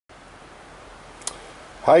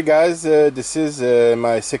Hi guys, this is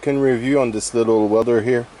my second review on this little welder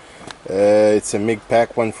here. It's a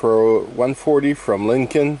Mig-Pak 140 from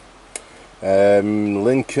Lincoln.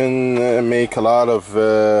 Lincoln make a lot of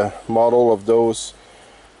model of those.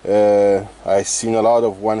 I've seen a lot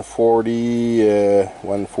of 140,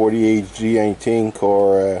 140 HG I think,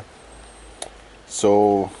 or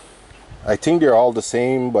so I think they're all the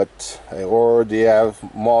same, but or they have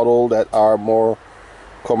model that are more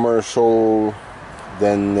commercial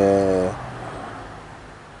than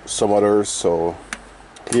some others. So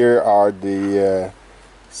here are the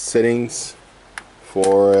settings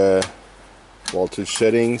for voltage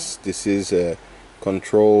settings. This is a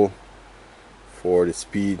control for the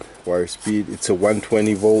speed, wire speed. It's a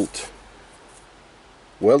 120 volt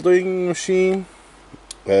welding machine,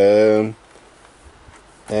 and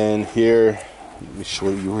here, let me show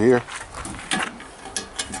you here.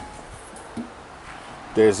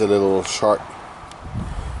 There's a little chart.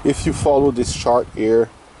 If you follow this chart here,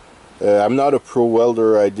 I'm not a pro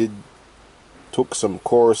welder. I took some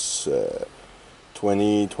course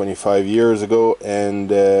 25 years ago, and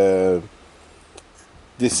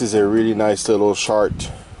this is a really nice little chart.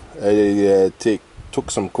 I took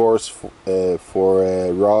some course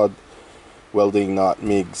for rod welding, not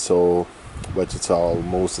MIG, so but it's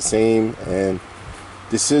almost the same. And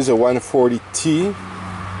this is a 140T,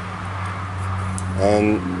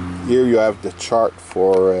 and here you have the chart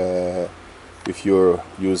for if you're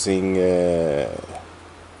using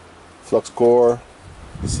flux core.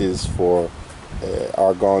 This is for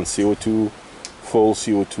argon CO2, full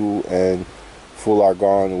CO2, and full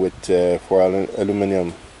argon with for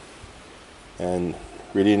aluminum. And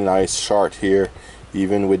really nice chart here,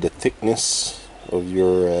 even with the thickness of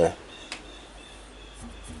your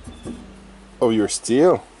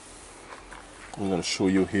steel. I'm gonna show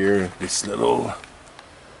you here this little.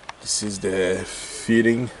 This is the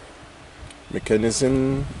feeding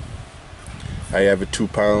mechanism. I have a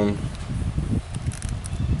 2-pound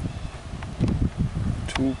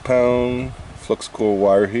flux core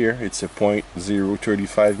wire here. It's a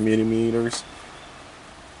 0.035 millimeters.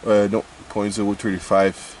 No,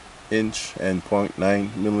 0.035 inch and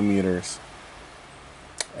 0.9 millimeters.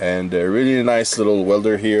 And a really nice little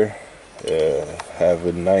welder here. Have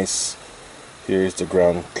a nice. Here's the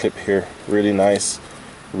ground clip here. Really nice.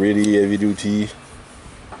 Really heavy duty,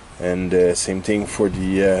 and same thing for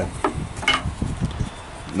the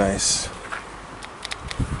nice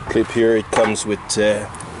clip here. It comes with a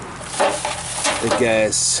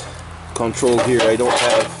gas control here. I don't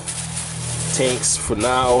have tanks for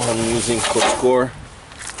now. I'm using flux core.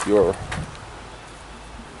 Your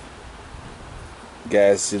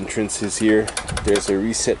gas entrance is here. There's a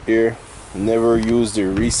reset here. Never use the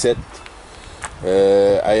reset.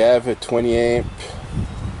 I have a 20 amp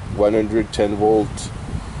 110 volt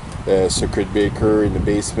circuit breaker in the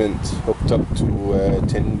basement, hooked up to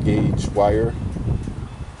 10 gauge wire.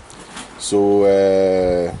 So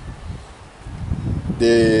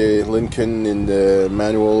the Lincoln in the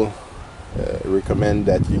manual recommend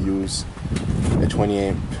that you use a 20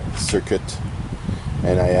 amp circuit,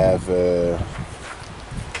 and I have an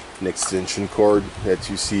extension cord that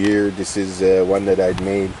you see here. This is one that I'd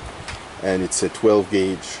made, and it's a 12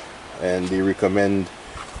 gauge, and they recommend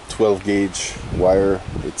 12 gauge wire.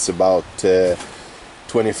 It's about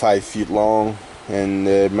 25 feet long, and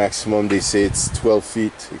maximum they say it's 12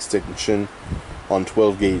 feet extension on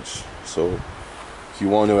 12 gauge. So if you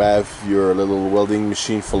want to have your little welding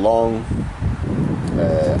machine for long,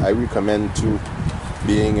 I recommend, to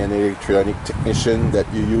being an electronic technician, that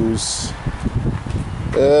you use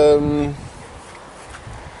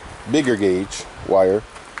bigger gauge wire.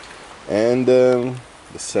 And the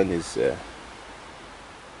sun is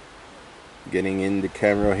getting in the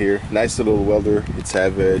camera here. Nice little welder. It's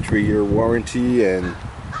have a 3-year warranty, and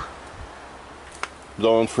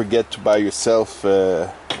don't forget to buy yourself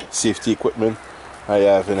safety equipment. I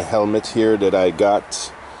have a helmet here that I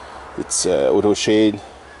got. It's auto shade,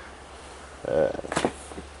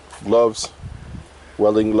 gloves,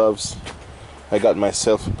 welding gloves. I got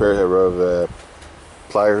myself a pair of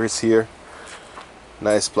pliers here.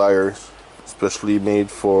 Nice pliers, especially made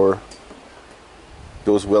for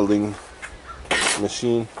those welding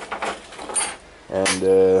machine, and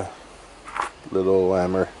little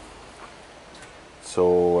hammer.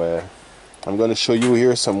 So I'm going to show you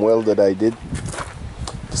here some weld that I did.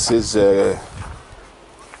 This is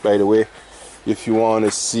by the way, if you want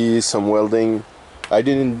to see some welding, I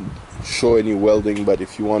didn't show any welding, but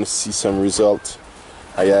if you want to see some result,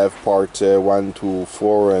 I have part 1 to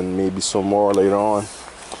 4 and maybe some more later on.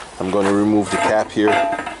 I'm going to remove the cap here,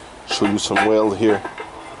 show you some weld here.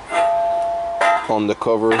 on the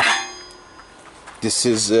cover. This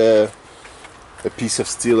is a piece of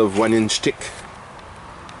steel of 1 inch thick,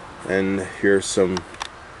 and here's some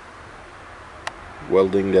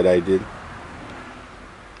welding that I did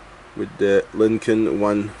with the Lincoln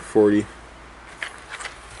 140.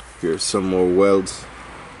 Here's some more welds.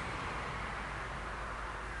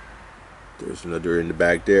 There's another in the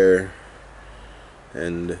back there,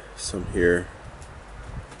 and some here.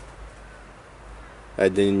 I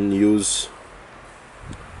didn't use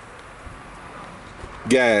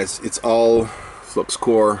gas, it's all flux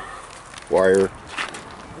core wire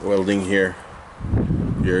welding here.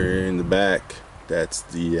 Here in the back, that's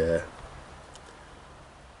the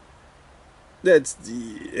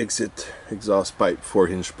exhaust pipe,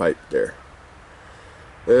 4-inch pipe there.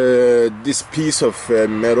 This piece of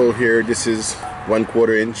metal here, this is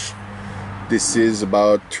 1/4 inch. This is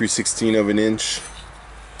about 3/16 of an inch.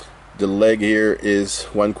 The leg here is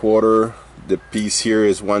 1/4. The piece here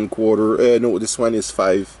is 1/4. No, this one is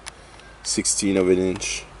 5/16 of an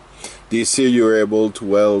inch. This here you're able to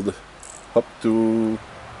weld up to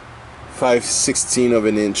 5/16 of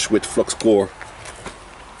an inch with flux core.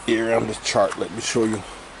 Here on the chart, let me show you.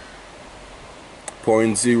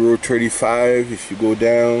 0.035 if you go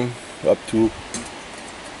down up to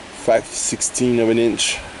 5/16 of an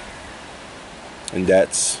inch, and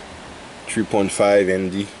that's 3.5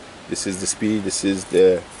 MD. This is the speed, this is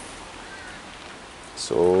the,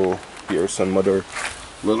 so here's some other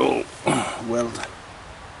little weld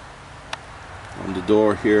on the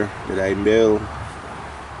door here that I built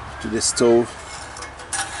to the stove.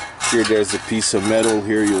 Here there's a piece of metal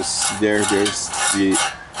here, you'll see there's the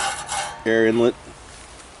air inlet.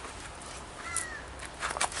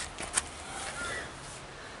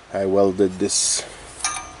 I welded this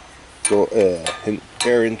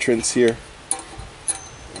air entrance here,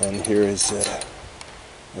 and here is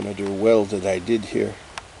another weld that I did here.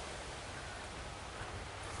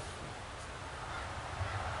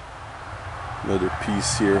 Another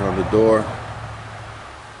piece here on the door,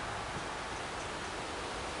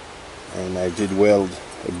 and I did weld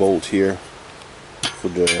a bolt here for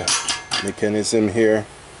the mechanism here.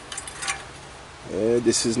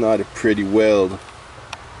 This is not a pretty weld,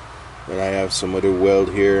 but I have some other weld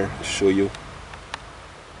here to show you.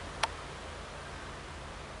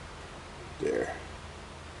 There.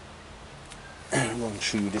 I won't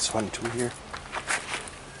show you this one too here.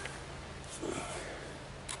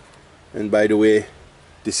 And by the way,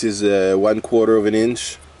 this is 1/4 of an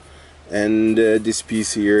inch, and this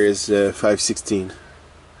piece here is 5/16.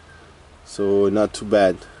 So not too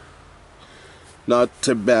bad. Not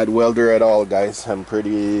a bad welder at all, guys. I'm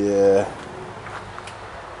pretty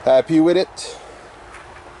happy with it.